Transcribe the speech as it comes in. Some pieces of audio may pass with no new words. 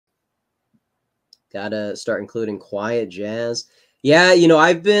Gotta start including quiet jazz. Yeah,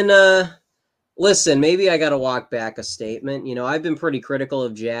 I've been listen, maybe I gotta walk back a statement. I've been pretty critical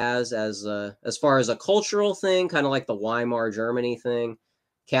of jazz as far as a cultural thing, kind of like the Weimar Germany thing,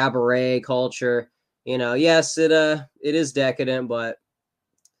 cabaret culture. Yes, it is decadent, but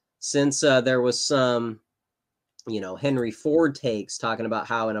since there was some, Henry Ford takes talking about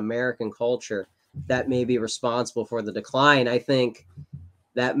how in American culture that may be responsible for the decline, I think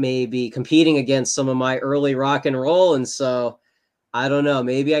that may be competing against some of my early rock and roll. And so I don't know,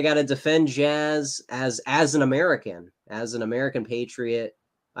 maybe I got to defend jazz as an American patriot.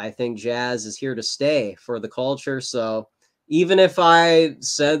 I think jazz is here to stay for the culture. So even if I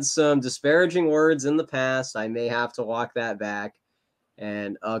said some disparaging words in the past, I may have to walk that back.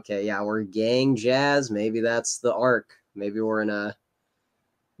 And okay, yeah, we're gang jazz. Maybe that's the arc. Maybe we're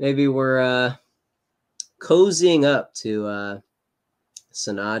cozying up to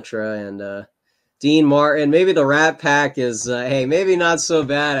Sinatra and Dean Martin. Maybe the Rat Pack is hey, maybe not so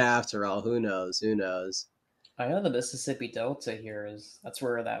bad after all. Who knows? Who knows? I know the Mississippi Delta here that's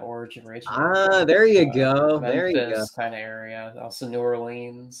where that origin originated Ah, from. there you go. There you go. Memphis kind of area, also New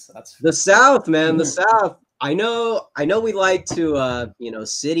Orleans. That's The South, man, the South. I know we like to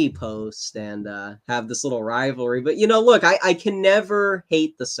city post and have this little rivalry, but look, I can never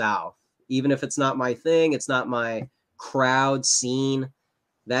hate the South. Even if it's not my thing, it's not my crowd scene.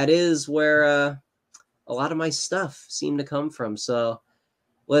 That is where a lot of my stuff seemed to come from. So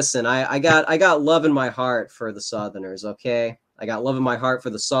listen, I got love in my heart for the Southerners, okay? I got love in my heart for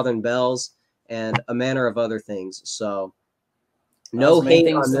the Southern Belles and a manner of other things. So no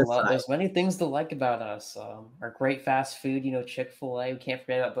hate on this side. There's many things to like about us. Our great fast food, Chick-fil-A. We can't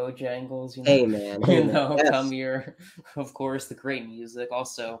forget about Bojangles. Hey man, hey man. Come Yes. here. Of course, the great music.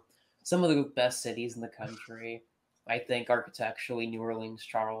 Also, some of the best cities in the country. I think architecturally, New Orleans,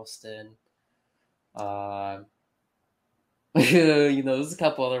 Charleston. Uh, there's a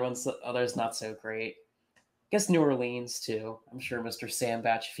couple other ones. Others not so great. I guess New Orleans too. I'm sure Mr.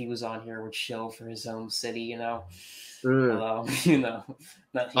 Sandbatch, if he was on here, would show for his own city. Although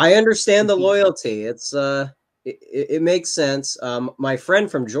I understand the loyalty. It makes sense. My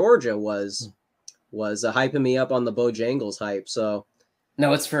friend from Georgia was hyping me up on the Bojangles hype. So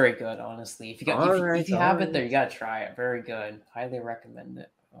no, it's very good. Honestly, if you have it there, you gotta try it. Very good. Highly recommend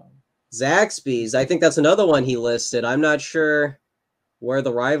it. Zaxby's, I think that's another one he listed. I'm not sure where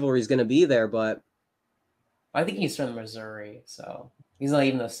the rivalry is going to be there, but I think he's from Missouri, so he's not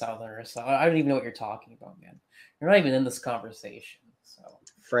even a Southerner. So I don't even know what you're talking about, man. You're not even in this conversation. So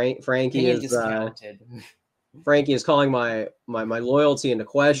Frankie is discounted. Frankie is calling my loyalty into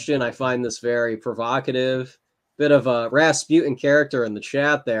question. I find this very provocative. Bit of a Rasputin character in the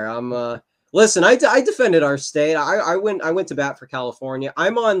chat there. Listen, I defended our state. I went to bat for California.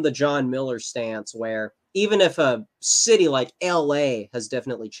 I'm on the John Miller stance where even if a city like LA has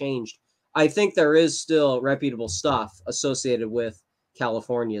definitely changed, I think there is still reputable stuff associated with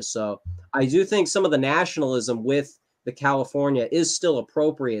California. So I do think some of the nationalism with the California is still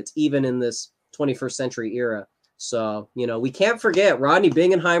appropriate, even in this 21st century era. So, we can't forget Rodney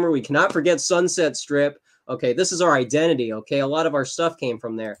Bingenheimer. We cannot forget Sunset Strip. Okay, this is our identity. Okay, a lot of our stuff came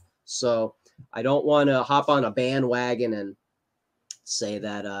from there. So I don't want to hop on a bandwagon and say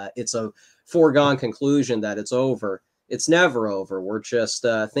that it's a foregone conclusion that it's over. It's never over. We're just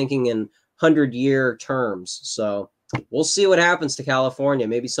thinking in 100-year terms. So we'll see what happens to California.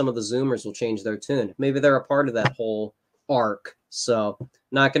 Maybe some of the Zoomers will change their tune. Maybe they're a part of that whole arc. So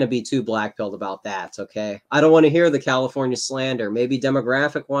not going to be too black-pilled about that, okay? I don't want to hear the California slander, maybe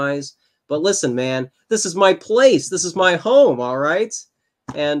demographic-wise. But listen, man, this is my place. This is my home, all right?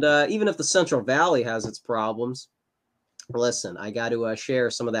 And even if the Central Valley has its problems, listen, I got to share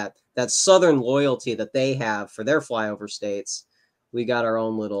some of that Southern loyalty that they have for their flyover states. We got our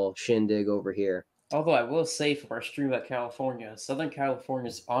own little shindig over here. Although I will say for our stream about California, Southern California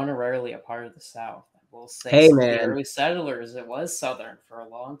is honorarily a part of the South. I will say, hey, some man. of the early settlers, it was Southern for a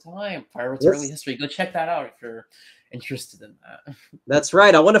long time. Part of its early history. Go check that out if you're interested in that. That's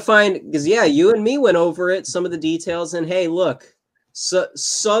right. I want to find, because, yeah, you and me went over it, some of the details. And, hey, look,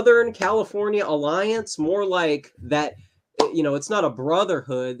 Southern California Alliance, more like that. It's not a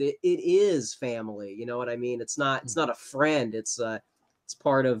brotherhood. It is family. You know what I mean? It's not a friend. It's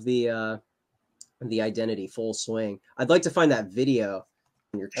part of the identity, full swing. I'd like to find that video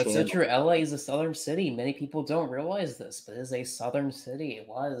on your channel. That's so true. LA is a southern city. Many people don't realize this, but it is a southern city. It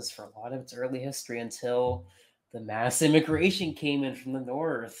was for a lot of its early history until the mass immigration came in from the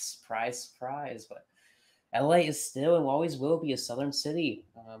north. Surprise, surprise. But LA is still and always will be a southern city.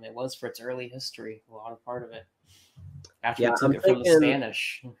 It was for its early history, a lot of part of it. After we took it from the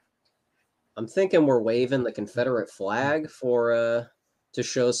Spanish. I'm thinking we're waving the Confederate flag for to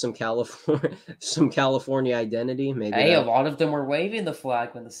show some California identity. Maybe Hey, a that. lot of them were waving the flag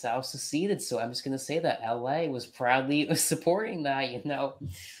when the South seceded, so I'm just going to say that LA was proudly supporting that,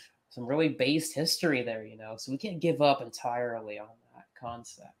 some really based history there, so we can't give up entirely on that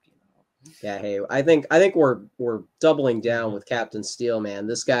concept. Yeah, hey, I think we're doubling down with Captain Steel, man.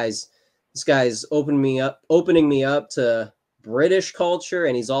 This guy's opening me up to British culture,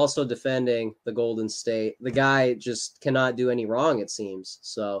 and he's also defending the Golden State. The guy just cannot do any wrong, it seems.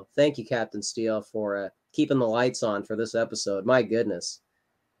 So thank you, Captain Steel, for keeping the lights on for this episode. My goodness.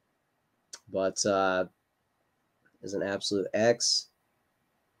 But is an absolute X.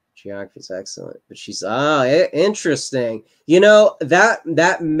 Geography is excellent, but she's interesting.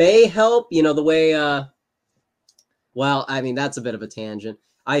 That may help. The way. Well, I mean that's a bit of a tangent.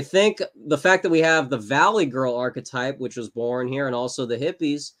 I think the fact that we have the Valley Girl archetype, which was born here, and also the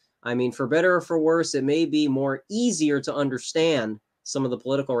hippies. I mean, for better or for worse, it may be more easier to understand some of the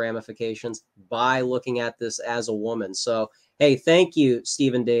political ramifications by looking at this as a woman. So, hey, thank you,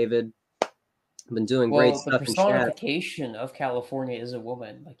 Stephen David. Been doing great Well, the stuff in chat. personification of California is a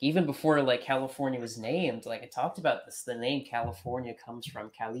woman. Like even before like California was named, like I talked about this, the name California comes from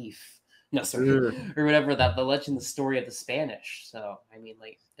Caliph. No, sorry, or whatever that the legend, the story of the Spanish. So I mean,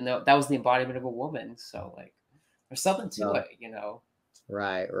 like, and that was the embodiment of a woman. So like, there's something to it.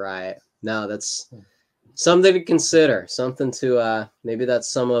 Right. No, that's something to consider. Something to maybe that's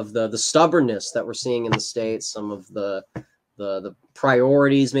some of the stubbornness that we're seeing in the States. Some of the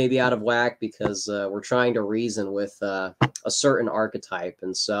priorities may be out of whack because we're trying to reason with a certain archetype.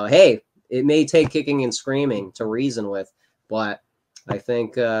 And so, hey, it may take kicking and screaming to reason with, but I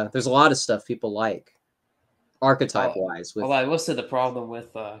think there's a lot of stuff people like archetype-wise. Well, I will say the problem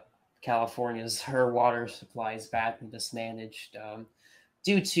with California's her water supply is badly mismanaged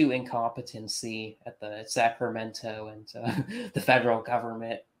due to incompetency at the Sacramento and the federal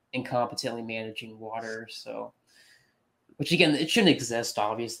government incompetently managing water. So. Which again, it shouldn't exist.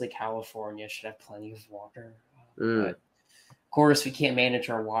 Obviously, California should have plenty of water. But of course, we can't manage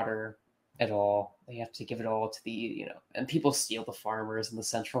our water at all. We have to give it all to and people steal the farmers in the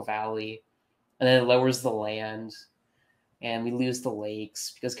Central Valley, and then it lowers the land, and we lose the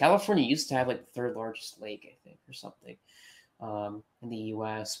lakes because California used to have like the third largest lake, I think, or something, in the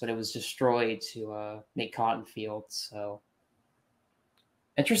U.S., but it was destroyed to make cotton fields. So.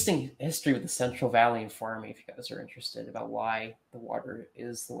 Interesting history with the Central Valley and farming, if you guys are interested about why the water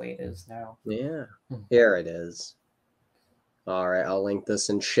is the way it is now. Yeah, here it is. All right, I'll link this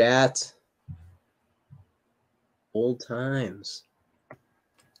in chat. Old times.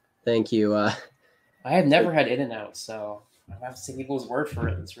 Thank you. I have never had In-N-Out, so I have to take people's word for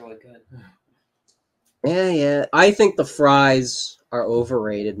it. It's really good. Yeah. I think the fries are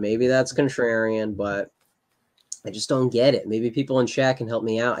overrated. Maybe that's contrarian, but I just don't get it. Maybe people in chat can help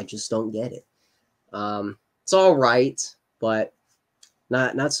me out. I just don't get it. It's all right, but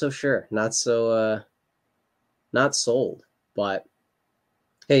not so sure. Not sold. But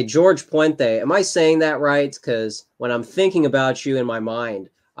hey, George Puente, am I saying that right? Because when I'm thinking about you in my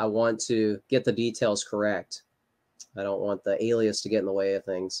mind, I want to get the details correct. I don't want the alias to get in the way of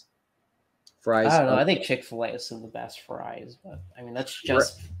things. Fries. I don't know. I think Chick-fil-A is some of the best fries, but I mean that's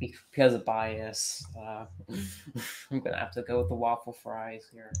just because of bias. I'm gonna have to go with the waffle fries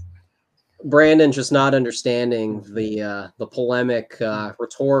here. Brandon just not understanding the polemic,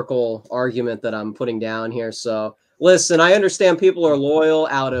 rhetorical argument that I'm putting down here. So listen, I understand people are loyal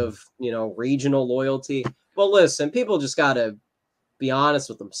out of regional loyalty, but listen, people just gotta be honest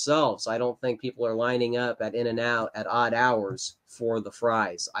with themselves. I don't think people are lining up at In-N-Out at odd hours for the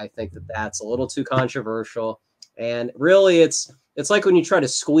fries. I think that that's a little too controversial. And really, it's like when you try to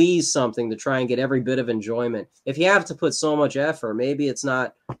squeeze something to try and get every bit of enjoyment. If you have to put so much effort, maybe it's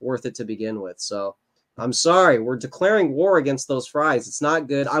not worth it to begin with. So I'm sorry. We're declaring war against those fries. It's not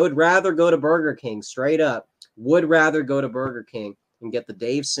good. I would rather go to Burger King, straight up. Would rather go to Burger King and get the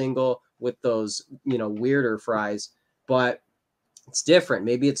Dave single with those, weirder fries. But it's different.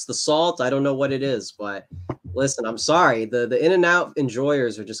 Maybe it's the salt. I don't know what it is, but listen, I'm sorry. The In-N-Out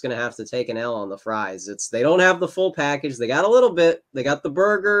enjoyers are just going to have to take an L on the fries. They don't have the full package. They got a little bit. They got the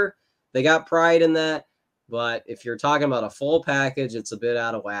burger. They got pride in that. But if you're talking about a full package, it's a bit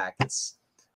out of whack. It's